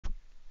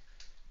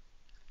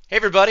Hey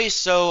everybody,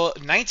 so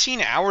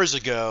 19 hours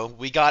ago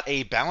we got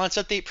a balance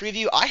update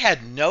preview. I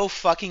had no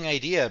fucking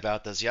idea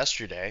about this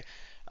yesterday.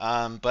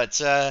 But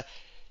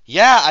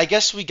yeah, I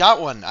guess we got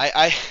one.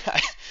 I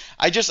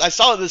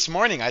saw it this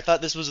morning. I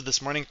thought this was a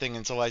this morning thing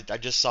until I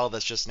just saw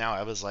this just now.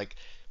 I was like,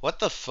 what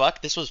the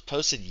fuck? This was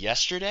posted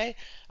yesterday?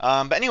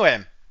 But anyway,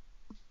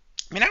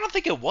 I mean, I don't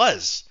think it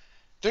was.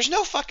 There's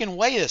no fucking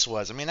way this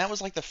was. I mean, that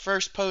was like the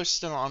first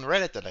post on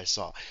Reddit that I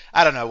saw.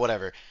 I don't know,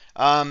 whatever.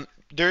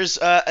 There's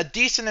a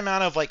decent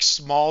amount of like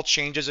small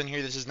changes in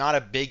here. This is not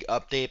a big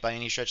update by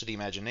any stretch of the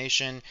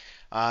imagination.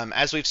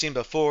 As we've seen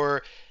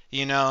before,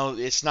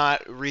 it's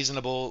not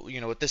reasonable,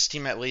 with this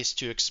team at least,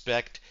 to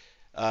expect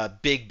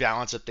big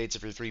balance updates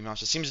every 3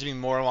 months. It seems to be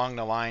more along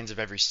the lines of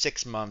every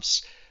 6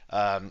 months.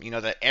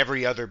 That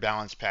every other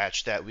balance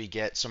patch that we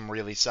get some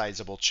really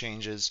sizable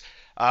changes.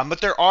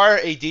 But there are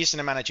a decent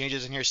amount of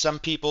changes in here.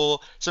 Some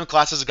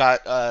classes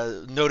got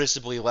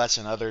noticeably less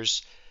than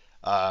others.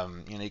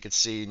 You could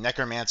see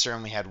Necromancer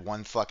only had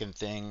one fucking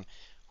thing,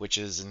 which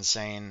is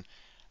insane.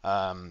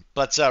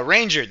 But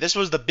Ranger, this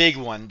was the big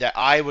one that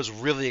I was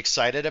really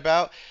excited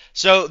about.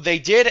 So they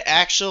did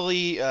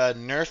actually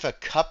nerf a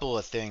couple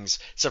of things,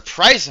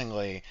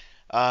 surprisingly,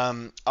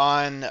 on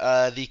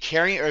the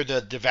carry or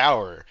the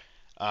Devourer.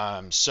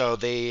 So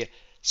they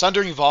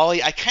Sundering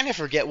Volley, I kind of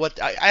forget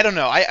I don't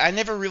know. I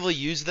never really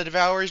use the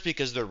Devourers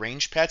because they're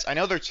range pets. I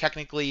know they're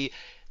technically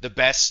the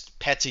best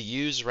pet to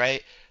use,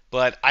 right?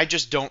 But I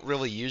just don't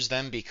really use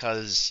them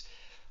because,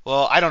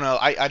 well, I don't know.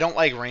 I don't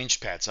like ranged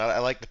pets. I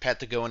like the pet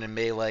to go in and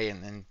melee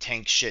and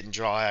tank shit and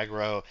draw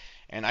aggro.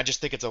 And I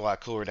just think it's a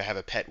lot cooler to have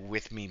a pet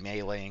with me,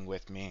 meleeing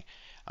with me.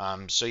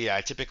 So yeah,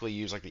 I typically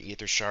use like the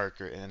Aether Shark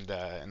and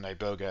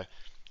Iboga.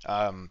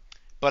 Um,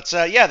 but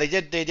yeah, they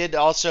did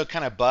also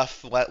kind of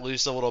buff let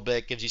loose a little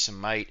bit, gives you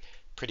some might.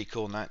 Pretty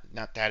cool, not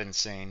that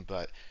insane,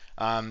 but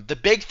the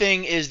big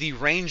thing is the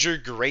Ranger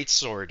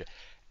Greatsword.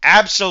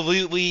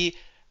 Absolutely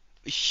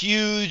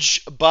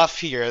huge buff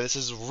here. This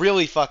is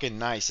really fucking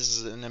nice. This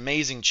is an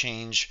amazing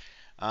change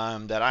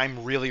that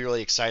I'm really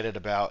really excited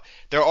about.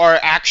 There are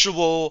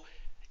actual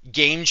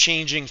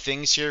game-changing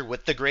things here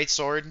with the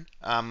Greatsword,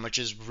 which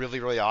is really,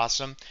 really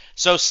awesome.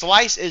 So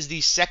Slice is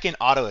the second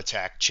auto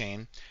attack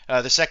chain,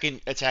 the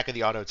second attack of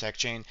the auto attack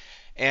chain,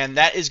 and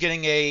that is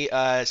getting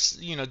a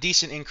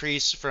decent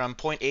increase from zero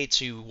point 0.8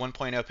 to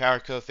 1.0 power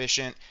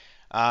coefficient.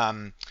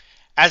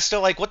 As to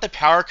like what the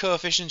power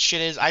coefficient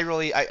shit is,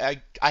 I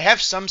have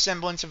some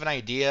semblance of an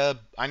idea.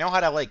 I know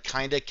how to like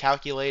kind of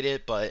calculate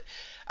it, but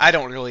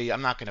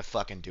I'm not gonna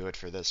fucking do it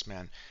for this,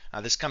 man.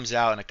 This comes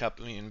out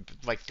in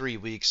like 3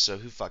 weeks, so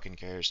who fucking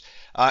cares?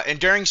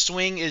 Enduring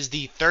Swing is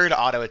the third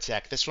auto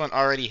attack. This one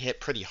already hit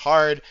pretty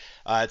hard.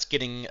 It's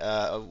getting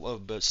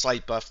a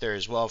slight buff there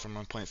as well from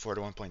 1.4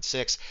 to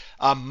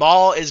 1.6.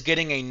 Maul is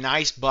getting a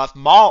nice buff.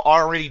 Maul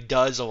already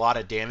does a lot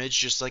of damage,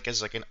 just like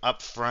as like an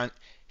upfront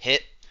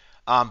hit.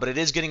 But it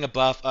is getting a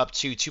buff up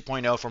to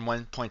 2.0 from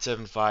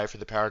 1.75 for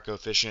the power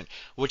coefficient,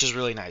 which is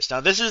really nice.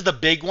 Now, this is the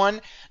big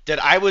one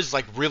that I was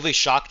like really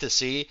shocked to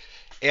see.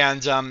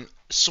 And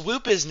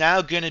Swoop is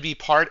now going to be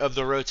part of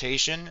the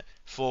rotation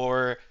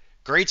for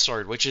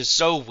Greatsword, which is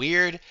so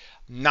weird.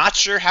 Not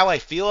sure how I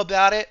feel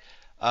about it,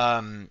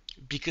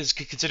 because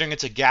considering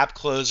it's a gap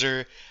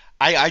closer,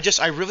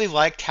 I really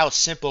liked how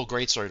simple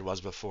Greatsword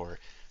was before.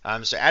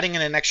 So adding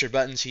in an extra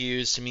button to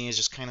use to me is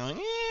just kind of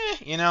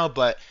like,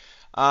 but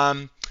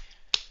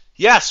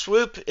yeah,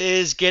 Swoop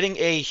is getting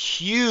a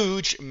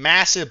huge,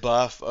 massive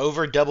buff,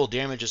 over double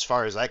damage as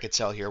far as I could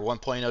tell here,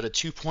 1.0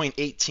 to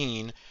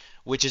 2.18,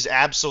 which is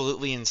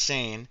absolutely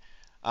insane.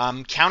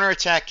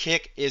 Counterattack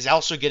Kick is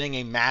also getting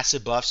a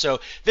massive buff. So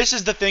this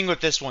is the thing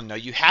with this one, though.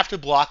 You have to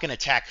block an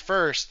attack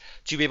first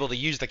to be able to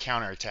use the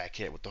counterattack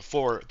hit with the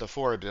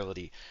four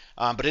ability.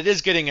 But it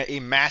is getting a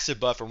massive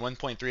buff from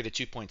 1.3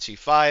 to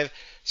 2.25,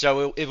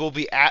 so it will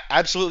be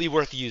absolutely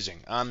worth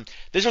using.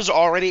 This was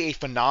already a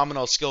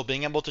phenomenal skill,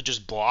 being able to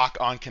just block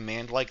on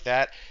command like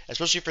that,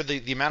 especially for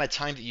the amount of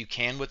time that you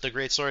can with the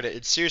Greatsword.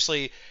 It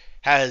seriously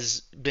has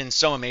been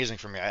so amazing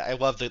for me. I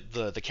love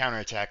the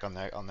counterattack on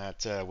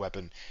that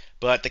weapon.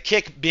 But the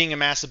kick being a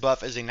massive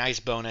buff is a nice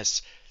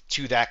bonus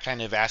to that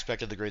kind of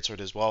aspect of the Greatsword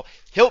as well.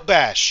 Hilt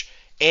Bash,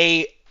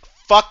 a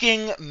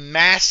fucking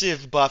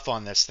massive buff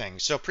on this thing.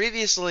 So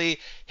previously,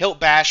 Hilt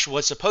Bash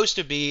was supposed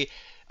to be,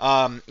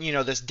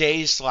 this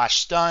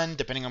daze/stun,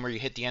 depending on where you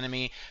hit the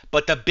enemy.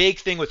 But the big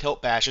thing with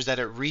Hilt Bash is that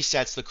it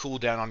resets the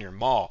cooldown on your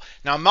Maul.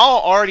 Now, Maul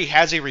already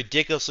has a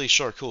ridiculously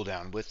short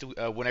cooldown with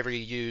whenever you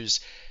use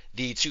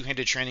the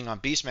two-handed training on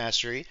Beast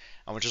Mastery,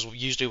 which is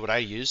usually what I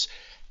use.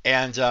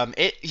 And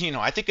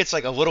I think it's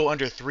like a little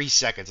under 3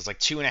 seconds. It's like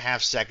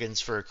 2.5 seconds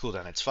for a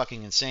cooldown. It's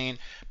fucking insane.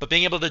 But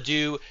being able to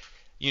do,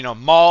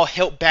 Maul,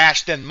 Hilt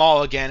Bash, then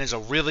Maul again is a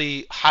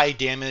really high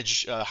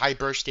damage, high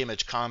burst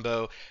damage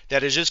combo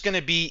that is just going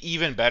to be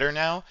even better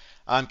now,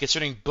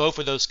 considering both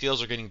of those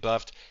skills are getting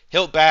buffed.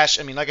 Hilt Bash,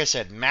 I mean, like I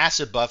said,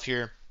 massive buff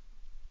here.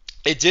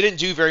 It didn't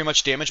do very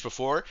much damage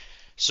before,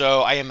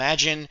 so I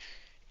imagine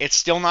it's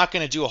still not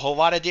going to do a whole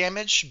lot of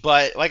damage.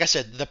 But like I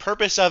said, the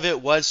purpose of it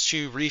was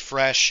to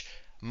refresh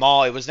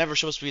Maul. It was never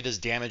supposed to be this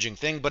damaging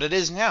thing, but it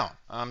is now.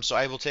 So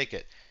I will take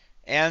it.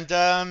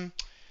 And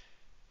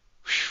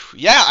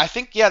yeah, I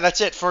think yeah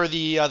that's it for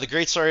the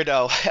greatsword.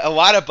 A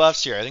lot of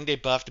buffs here. I think they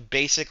buffed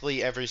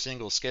basically every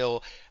single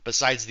skill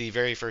besides the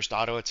very first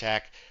auto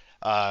attack.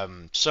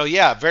 So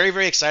yeah, very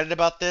very excited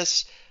about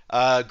this.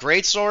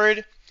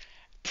 Greatsword,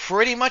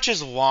 pretty much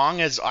as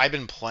long as I've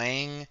been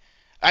playing,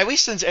 at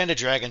least since End of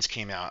Dragons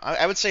came out.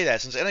 I would say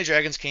that since End of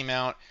Dragons came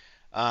out,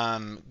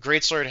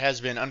 Greatsword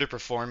has been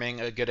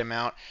underperforming a good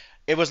amount.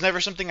 It was never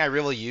something I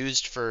really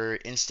used for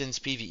instance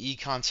PvE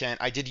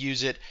content. I did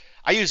use it.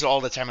 I use it all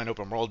the time in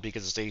open world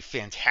because it's a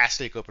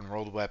fantastic open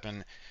world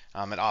weapon.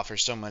 It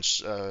offers so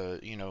much,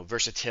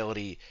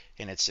 versatility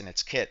in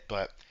its kit.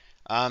 But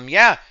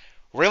yeah,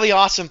 really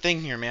awesome thing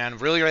here, man.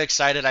 Really, really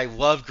excited. I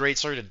love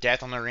Greatsword to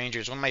death on the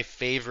Ranger. It's one of my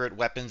favorite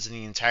weapons in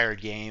the entire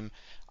game.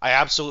 I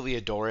absolutely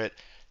adore it.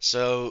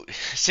 So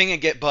seeing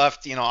it get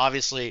buffed,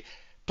 obviously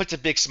puts a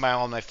big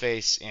smile on my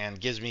face and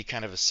gives me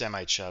kind of a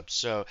semi chub.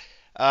 So,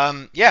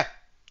 yeah.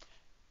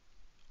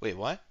 Wait,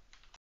 what?